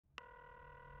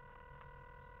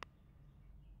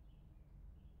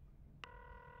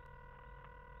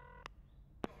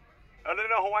I didn't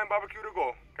know Hawaiian barbecue to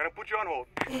go. Can I put you on hold?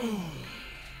 America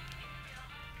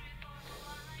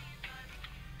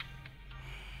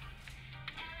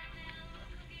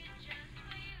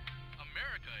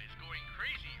is going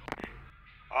crazy.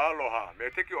 Aloha. May I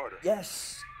take your order?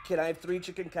 Yes. Can I have 3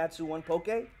 chicken katsu, 1 poke?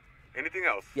 Anything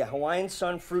else? Yeah, Hawaiian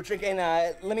Sun fruit drink, and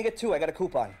let me get 2. I got a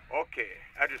coupon. Okay.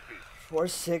 Address, please.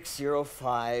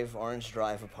 4605 Orange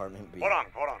Drive, apartment B. Hold on.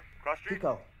 Cross street?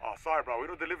 Pico. Oh, sorry, bro. We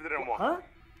don't deliver there anymore. Huh?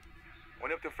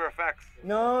 Only up to Fairfax.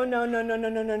 No.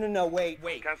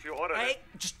 Wait. Cancel your order. Hey,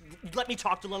 just let me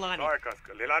talk to Leilani. Sorry,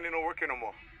 Casca. Leilani don't work here no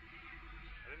more.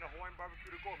 I didn't know Hawaiian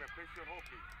barbecue to go. May I place you on hold,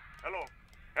 please?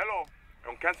 Hello.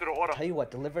 Don't cancel the order. Tell you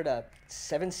what, deliver to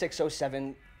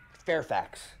 7607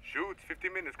 Fairfax. Shoot,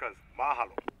 15 minutes, cuz.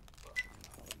 Mahalo.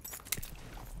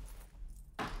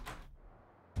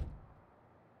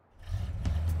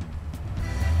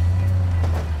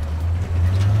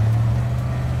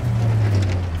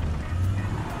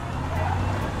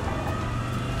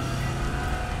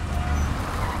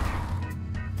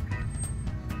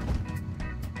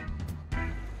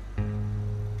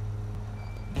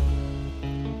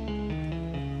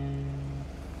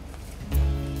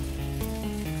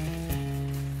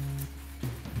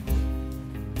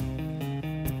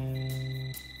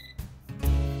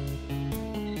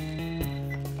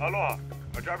 Aloha.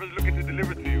 Our driver's looking to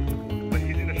deliver to you, but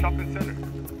he's in a shopping center.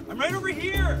 I'm right over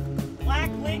here! Black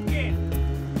Lincoln!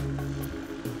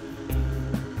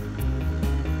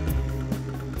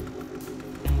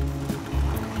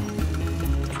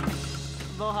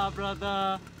 Aloha,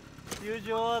 brother. Use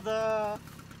your order.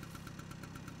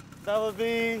 That would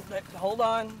be... Hold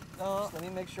on. Just let me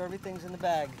make sure everything's in the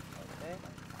bag. Okay?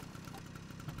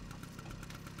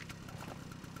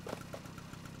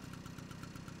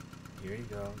 Here you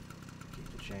go. Keep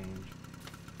the change.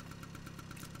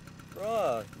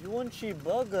 Bruh, you want cheap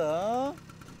burger, huh?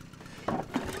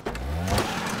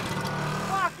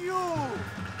 Fuck you!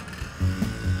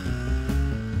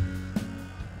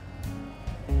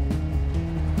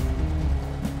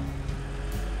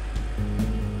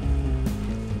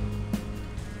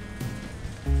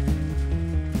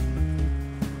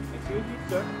 Excuse me,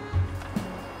 sir.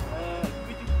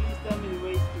 Could you please tell me the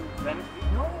way to Granite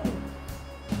Street? No!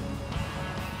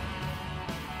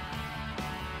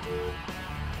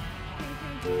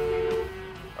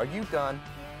 Are you done?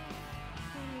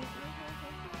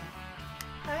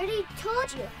 I already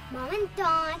told you, Mom and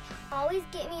Dawn always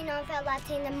get me a non-fat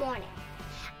latte in the morning.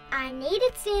 I need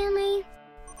it, Stanley.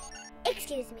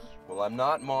 Excuse me. Well, I'm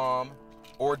not Mom,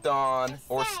 or Dawn,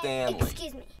 or Stanley.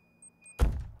 Excuse me.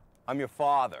 I'm your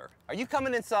father. Are you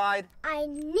coming inside? I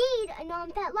need a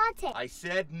non-fat latte. I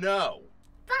said no.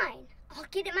 Fine, I'll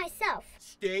get it myself.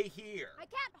 Stay here. I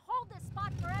can't hold this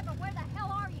spot forever. Where the hell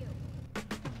are you?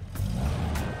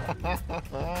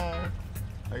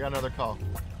 I got another call.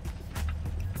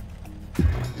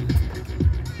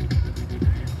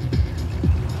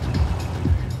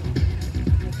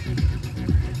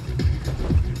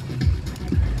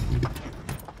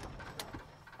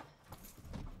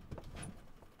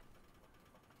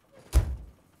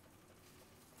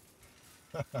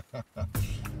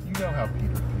 You know how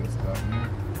Peter feels about you.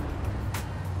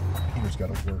 Peter's got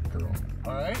a work girl,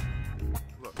 all right?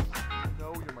 Look, I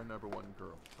know you're my #1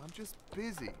 girl. I'm just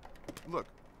busy. Look,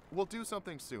 we'll do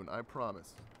something soon, I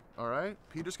promise. All right?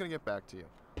 Peter's gonna get back to you.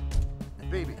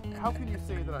 Baby, how can you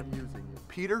say that I'm using you?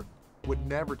 Peter would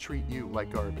never treat you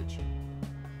like garbage.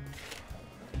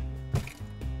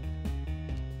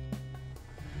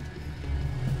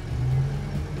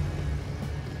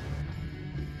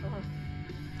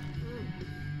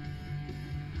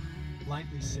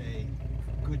 Politely say,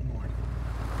 good morning.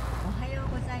 Ohayou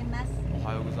gozaimasu.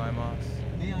 Ohayou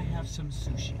gozaimasu. May I have some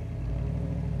sushi?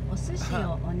 お寿司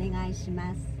をお願いし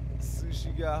ます。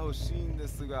 Sushi ga hoshin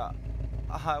desu ga,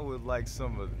 I would like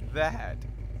some of that.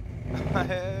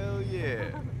 Hell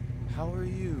yeah. How are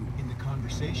you? In the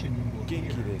conversation you will hear.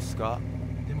 Genki desu ka?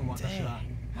 でも私は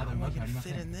まだうまくありま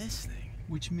せん。 fit in this thing?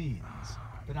 Which means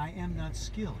that I am not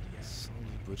skilled yet. Slowly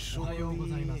but おはようご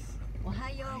ざいま surely. す。おは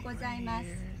ようございます。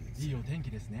いいお天気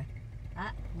ですね。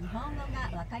あ、日本語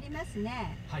がわかります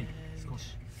ね。はい、少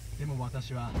し。でも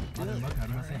私はまだうまくあ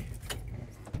りません。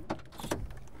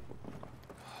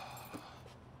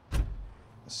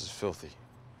 This is filthy.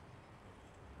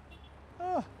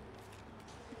 Look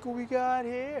what we got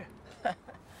here.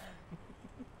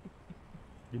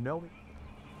 You know it?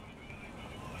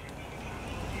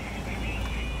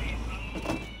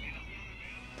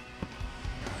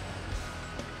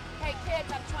 Hey,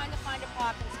 kids, I'm trying to find a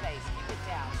parking space. Keep it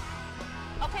down.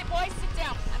 Okay, boys, sit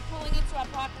down. I'm pulling into our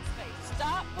parking space.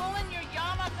 Stop pulling your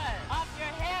yarmulke off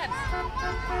your head.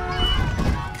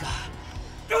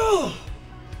 God.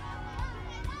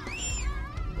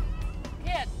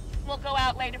 Kid, we'll go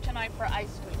out later tonight for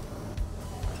ice cream.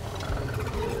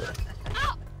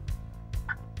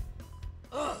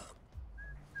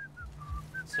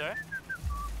 Sir?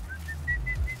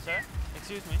 Sir?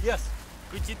 Excuse me? Yes.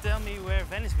 Could you tell me where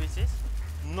Venice Beach is?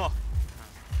 No.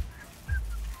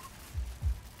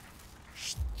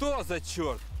 Что за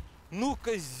черт? Ну,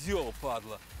 козел,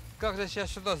 падла. Как же я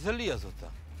сейчас сюда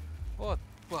залезу-то? Вот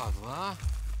падла, а?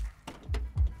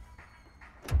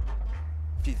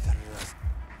 Пидорас.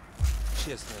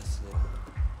 Честное слово.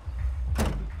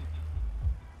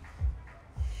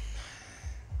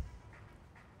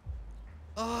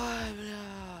 Ой,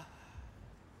 бля.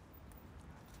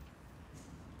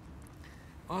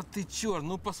 А ты черт,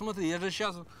 ну посмотри, я же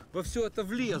сейчас во все это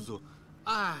влезу.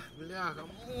 А, бляха,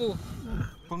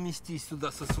 поместись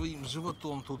сюда со своим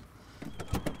животом тут.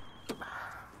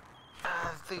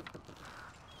 А, ты...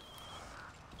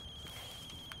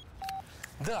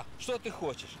 Да, что ты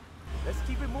хочешь? Let's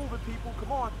keep it moving, people.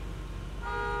 Come on.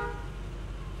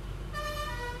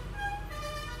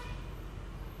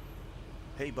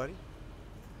 Hey, buddy.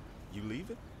 You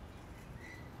leaving?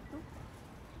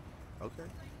 Okay.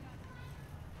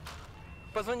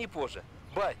 Позвони позже.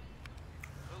 Бай.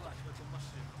 Залазь в эту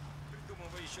машину.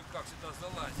 Придумывай еще, как сюда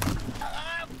залазить.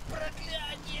 А,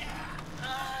 проклятие!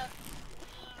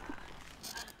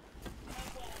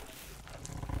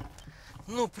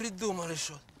 Ну, придумали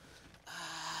что.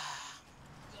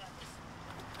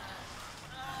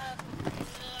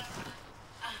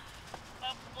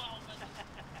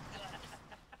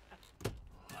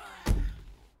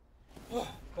 О,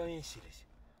 повесились.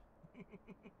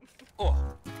 О,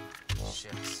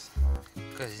 сейчас.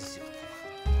 Козел.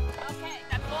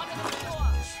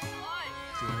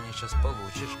 Ты у меня сейчас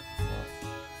получишь.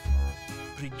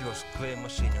 Придешь к твоей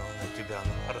машине, он на тебя,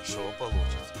 ну хорошо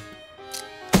получится.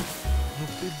 Ну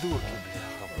придурки,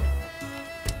 бляха.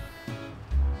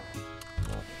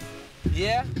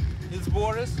 Yeah, it's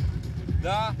Boris.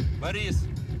 Да, Борис.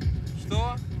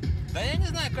 Что? Да я не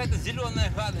знаю, какая-то зеленая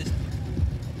гадость.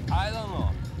 I don't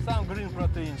know. Some green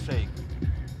protein shake.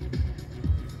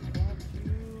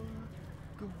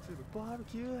 Go to the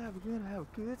barbecue, have a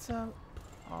good time.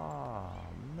 Oh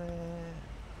man.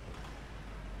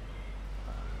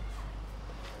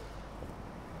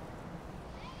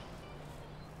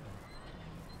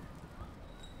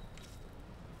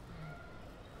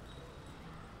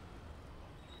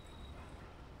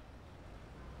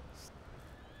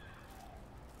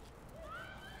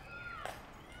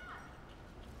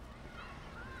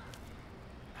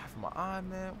 After my eye,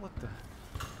 man, what the?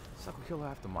 Sucker killer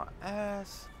after my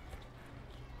ass.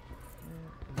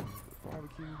 Man,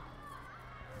 barbecue.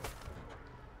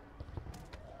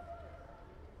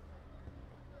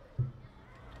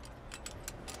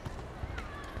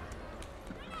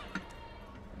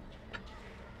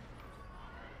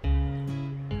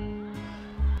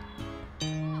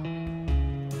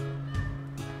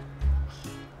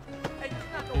 Hey, this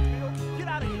is not no bill. Get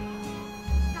out of here.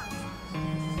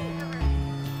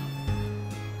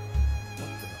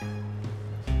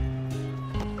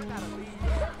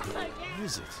 What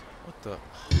is it? What the?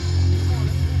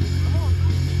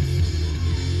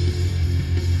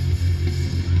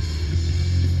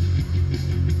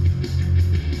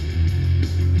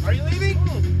 Are you leaving?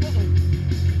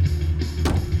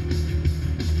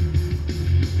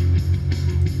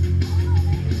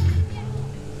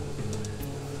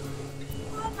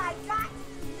 Oh my God!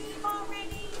 Leave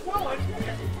already!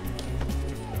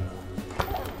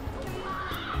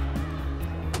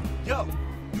 Yo,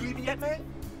 you leaving yet, man?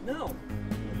 No,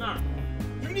 I'm not.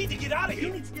 You need to get out of here.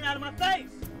 You need to get out of my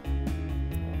face.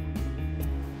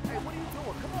 Hey, what are you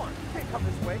doing? Come on, you can't come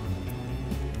this way.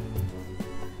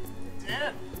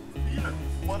 Dan, Peter,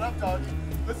 what up, doggy?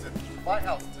 Listen, my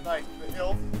house tonight, the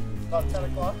Hills, about 10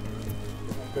 o'clock.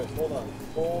 Good, hold on.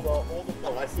 Hold the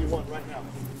phone. I see one right now.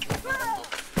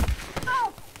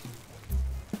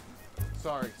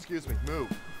 Sorry, excuse me, move.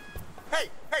 Hey,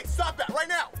 stop that right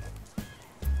now!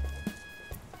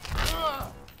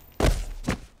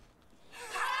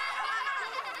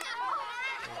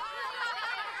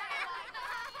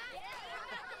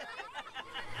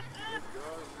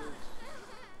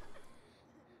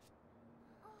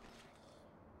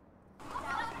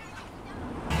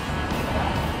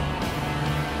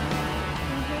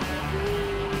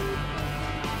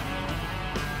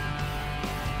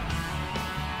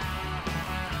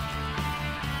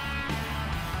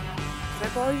 Can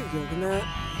I borrow your yoga mat?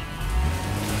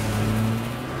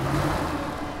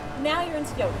 Now you're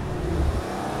into yoga.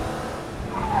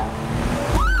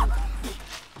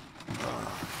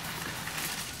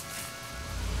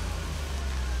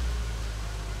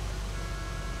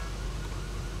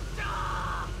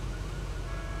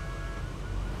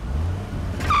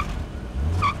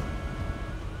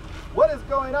 What is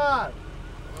going on?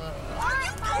 Are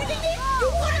you kidding me? You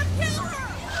want to kill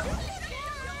her!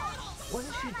 What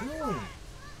is she doing?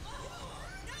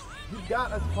 You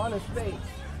got us on his face.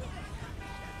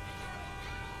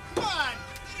 Come on!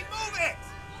 Lady, move it!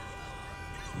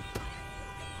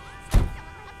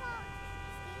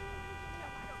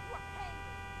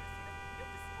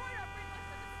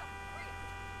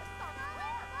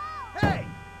 Hey!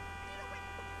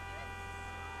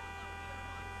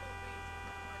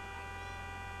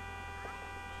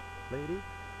 Lady,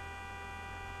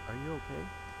 are you okay?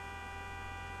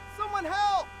 Someone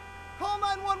help! Call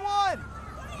 911!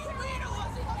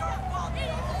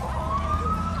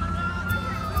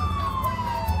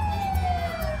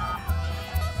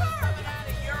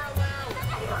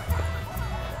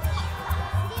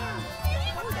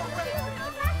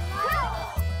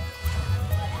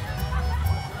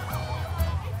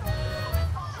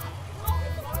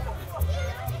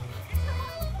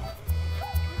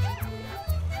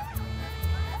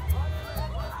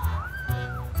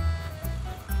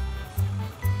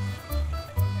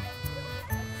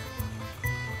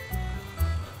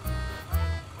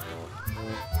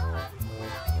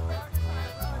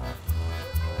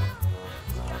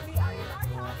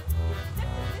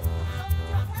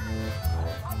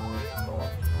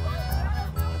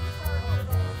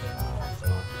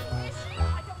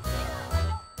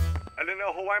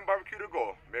 Hawaiian barbecue to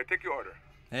go. May I take your order?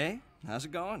 Hey, how's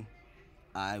it going?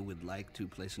 I would like to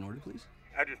place an order, please.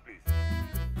 Address, please.